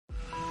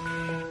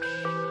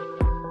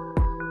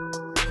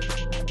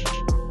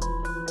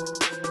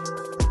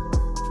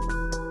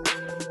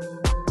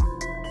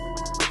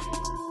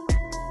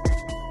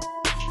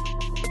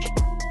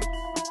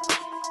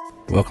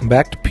Welcome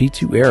back to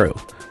P2 Aero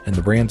and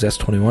the brand's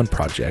S21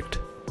 project.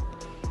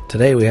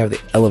 Today we have the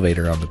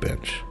elevator on the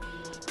bench.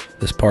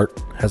 This part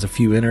has a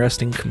few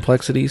interesting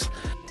complexities,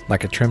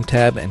 like a trim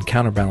tab and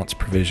counterbalance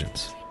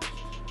provisions.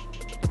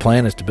 The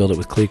plan is to build it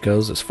with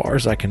Clecos as far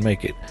as I can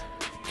make it,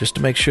 just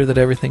to make sure that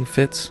everything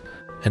fits,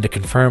 and to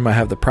confirm I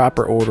have the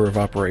proper order of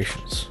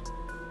operations.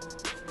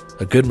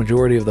 A good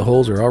majority of the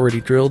holes are already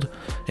drilled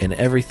in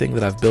everything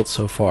that I've built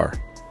so far,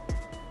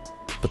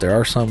 but there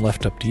are some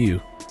left up to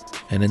you,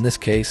 and in this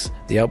case,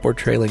 the outboard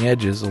trailing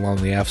edges along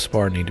the aft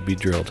spar need to be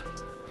drilled.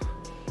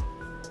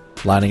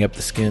 Lining up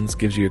the skins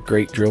gives you a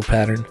great drill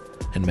pattern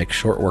and makes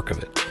short work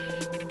of it.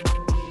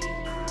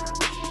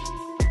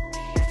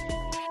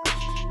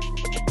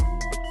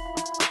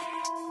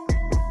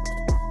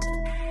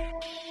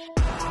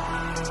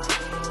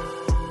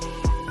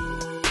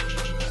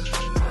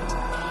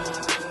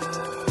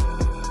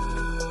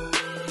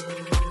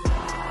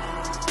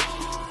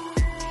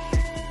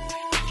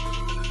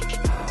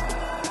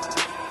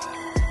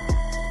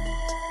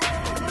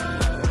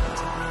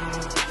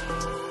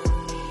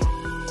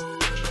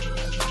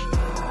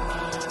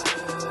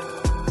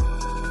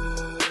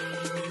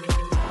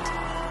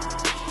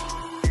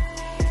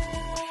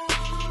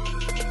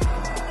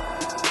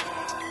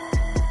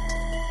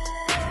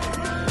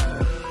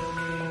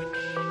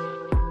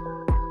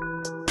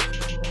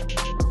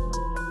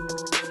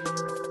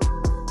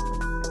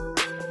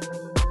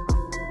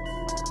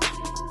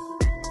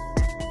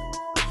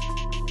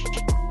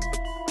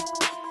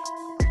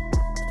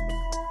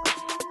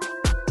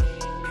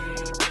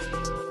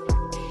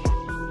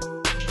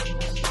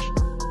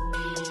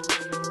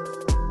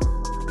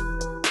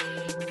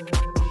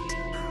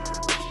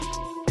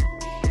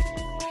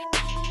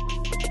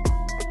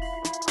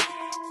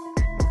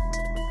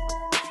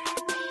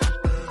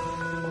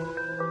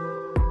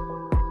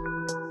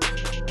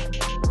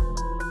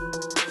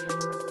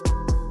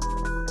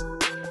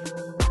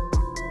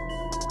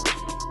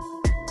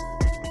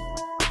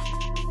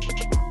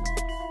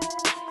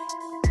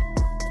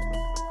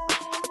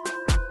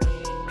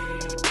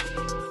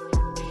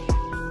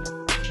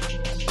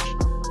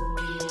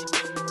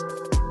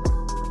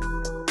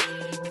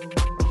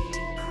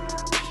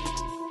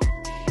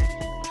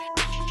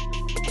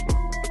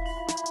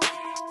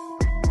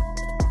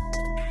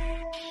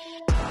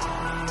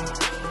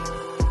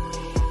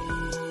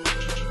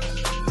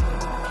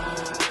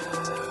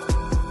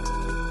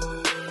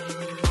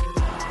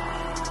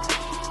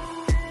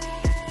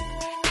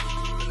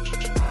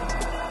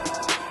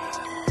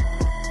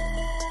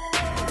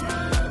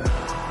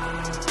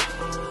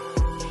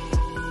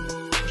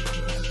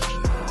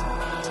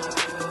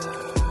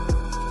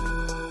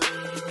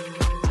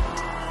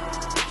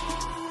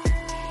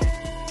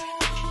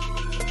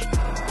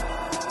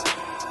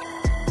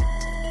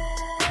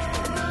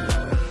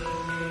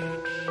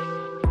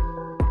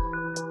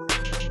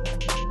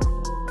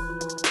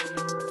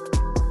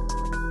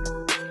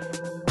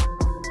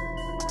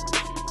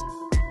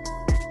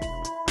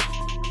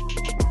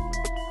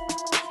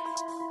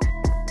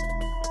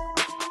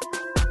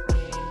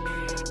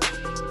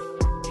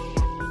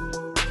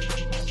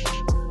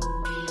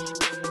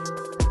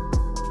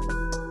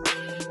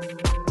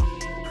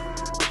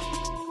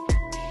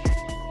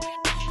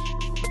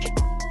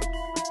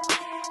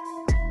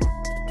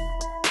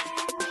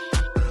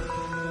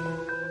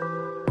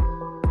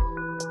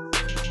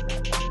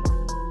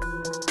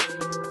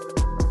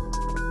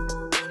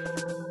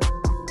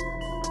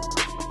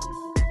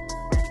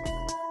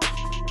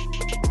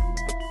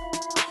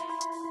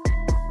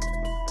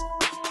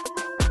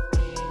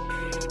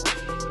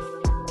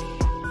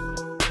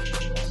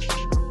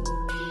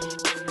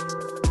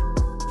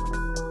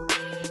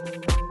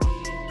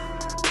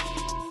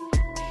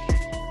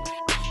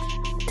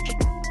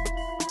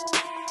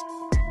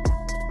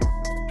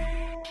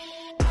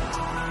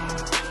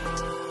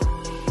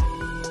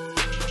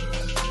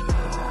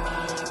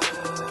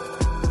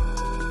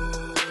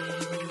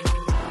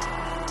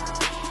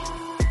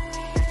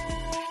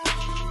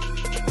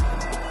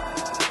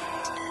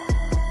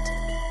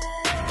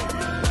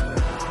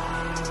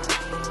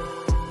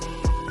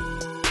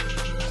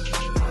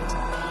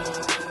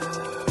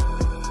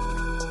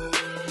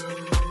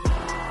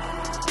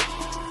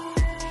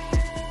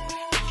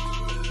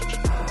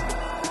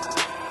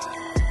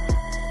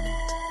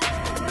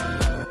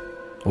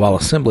 While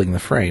assembling the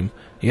frame,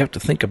 you have to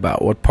think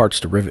about what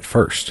parts to rivet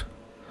first.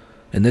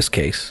 In this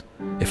case,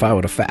 if I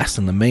were to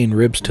fasten the main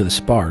ribs to the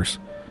spars,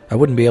 I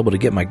wouldn't be able to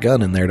get my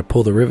gun in there to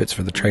pull the rivets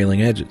for the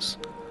trailing edges.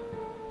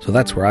 So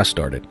that's where I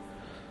started.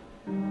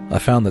 I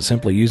found that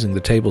simply using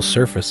the table's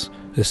surface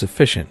is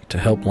sufficient to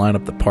help line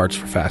up the parts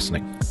for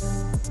fastening.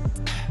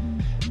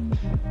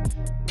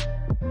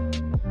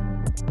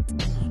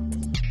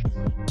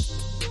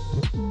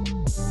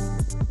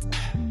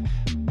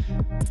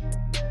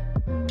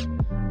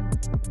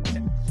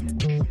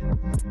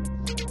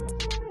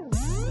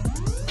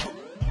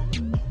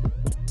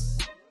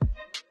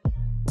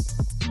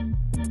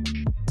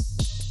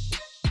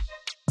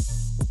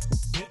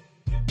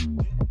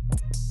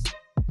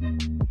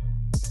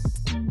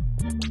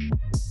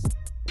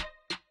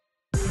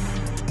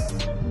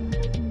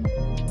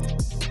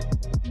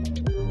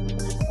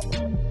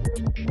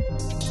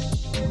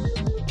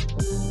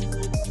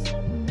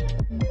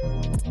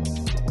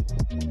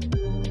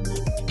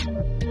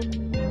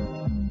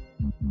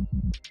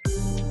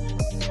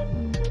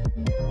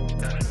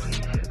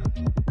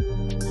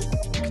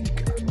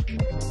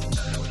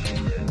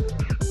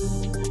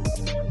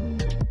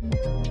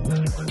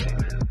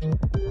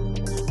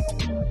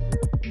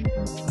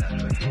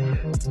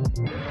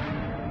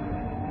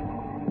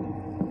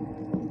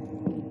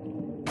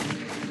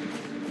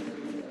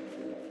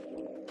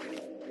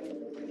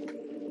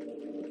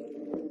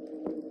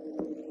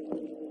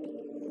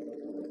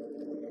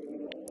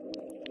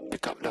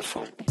 Pick up the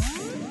phone.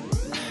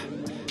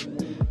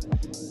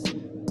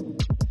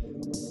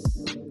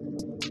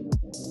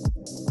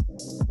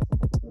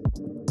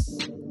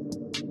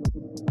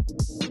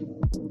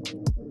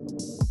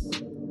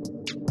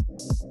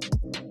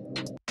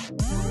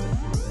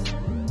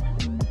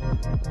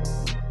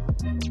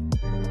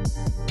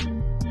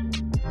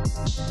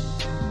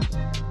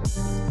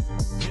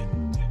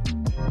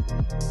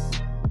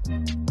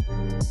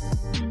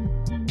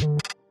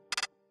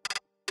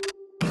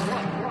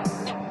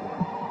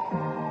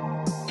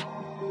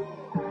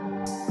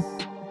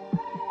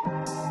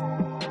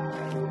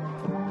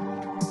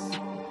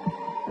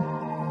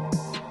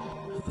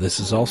 This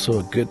is also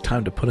a good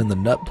time to put in the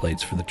nut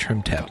plates for the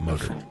trim tab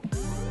motor.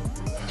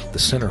 The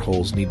center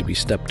holes need to be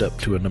stepped up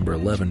to a number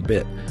 11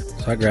 bit,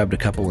 so I grabbed a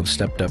couple and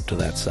stepped up to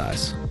that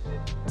size.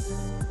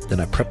 Then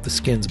I prepped the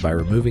skins by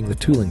removing the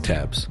tooling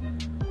tabs,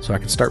 so I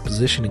can start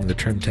positioning the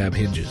trim tab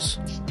hinges.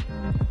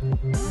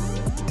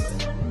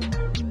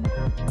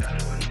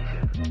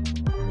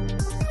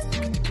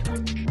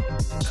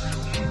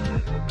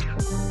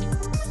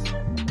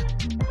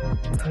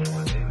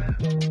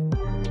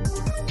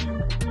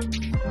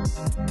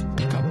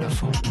 Pick up the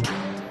phone.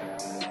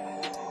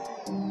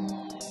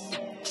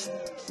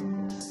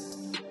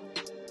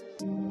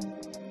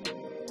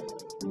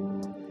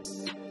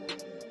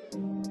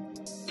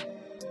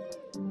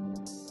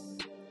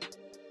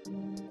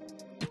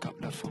 Pick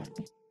up the phone.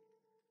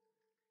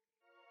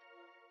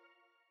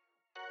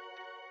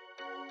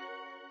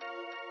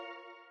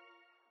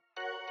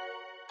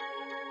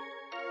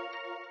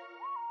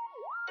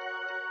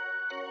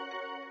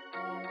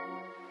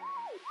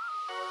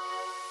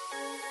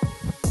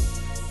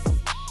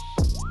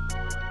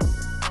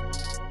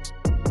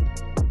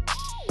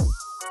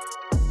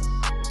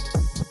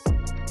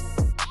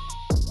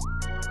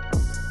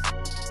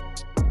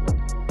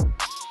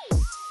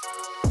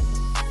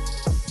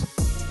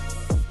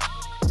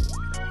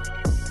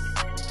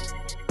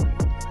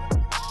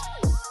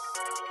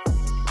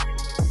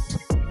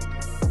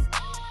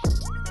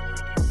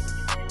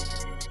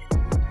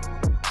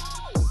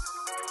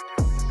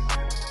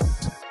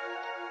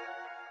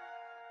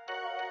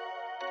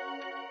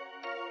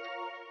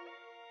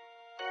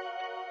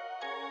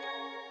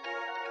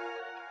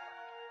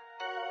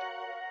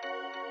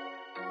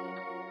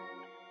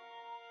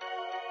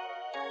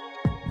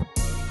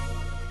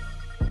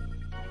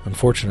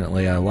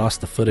 Unfortunately, I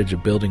lost the footage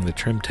of building the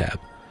trim tab,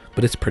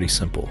 but it's pretty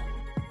simple.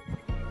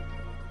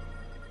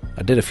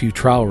 I did a few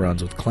trial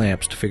runs with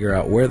clamps to figure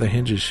out where the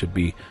hinges should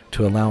be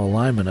to allow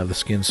alignment of the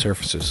skin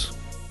surfaces.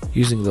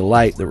 Using the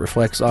light that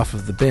reflects off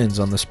of the bends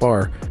on the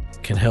spar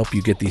can help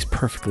you get these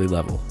perfectly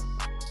level.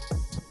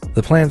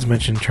 The plans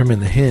mention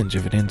trimming the hinge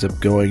if it ends up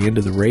going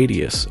into the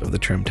radius of the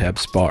trim tab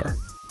spar.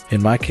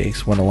 In my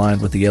case, when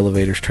aligned with the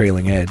elevator's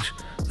trailing edge,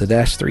 the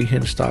Dash 3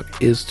 hinge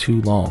stock is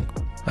too long.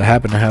 I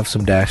happen to have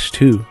some Dash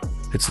 2.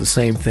 It's the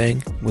same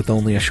thing with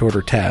only a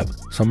shorter tab,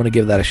 so I'm going to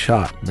give that a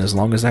shot, and as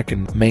long as I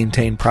can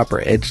maintain proper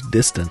edge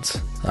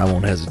distance, I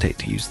won't hesitate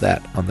to use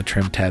that on the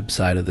trim tab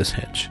side of this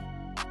hinge.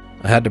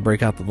 I had to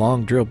break out the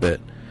long drill bit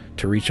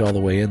to reach all the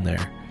way in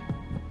there,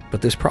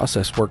 but this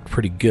process worked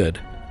pretty good,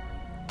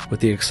 with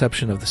the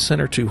exception of the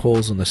center two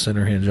holes in the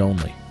center hinge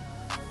only.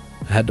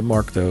 I had to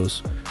mark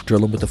those,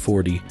 drill them with a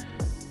 40,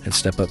 and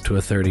step up to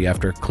a 30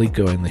 after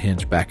clecoing the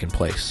hinge back in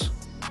place.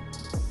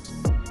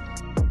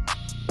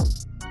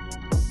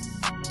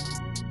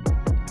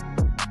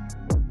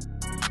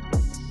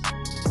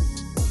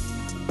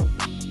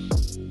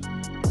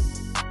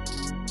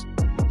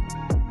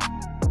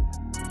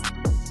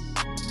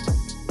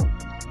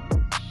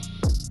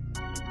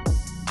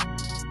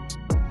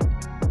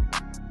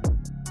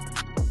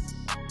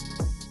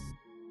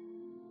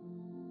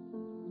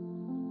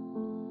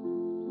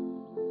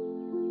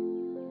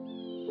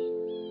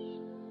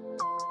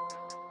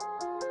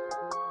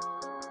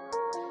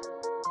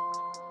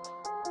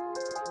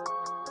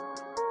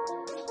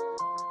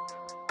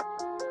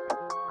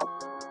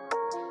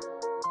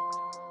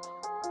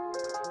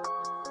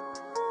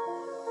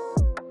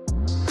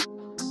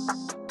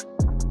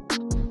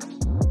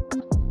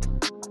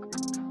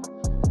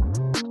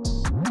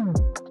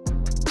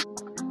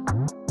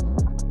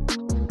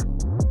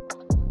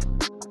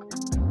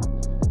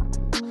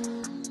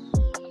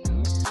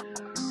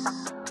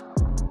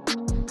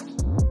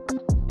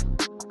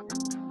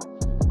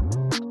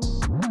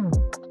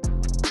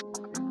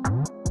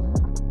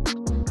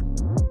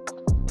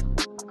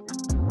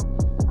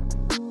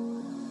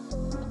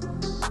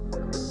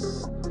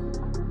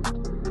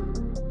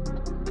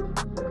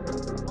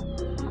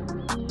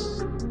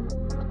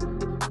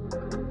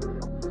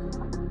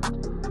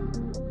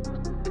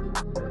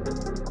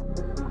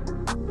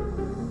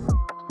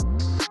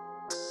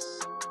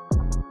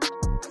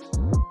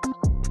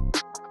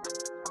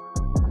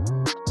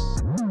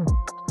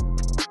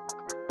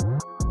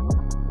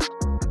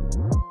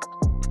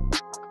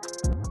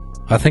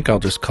 I think I'll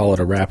just call it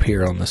a wrap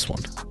here on this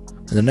one.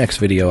 In the next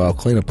video I'll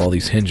clean up all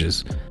these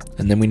hinges,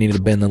 and then we need to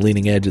bend the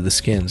leading edge of the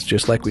skins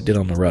just like we did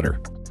on the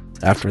rudder.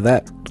 After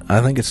that,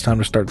 I think it's time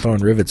to start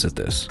throwing rivets at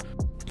this.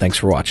 Thanks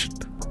for watching.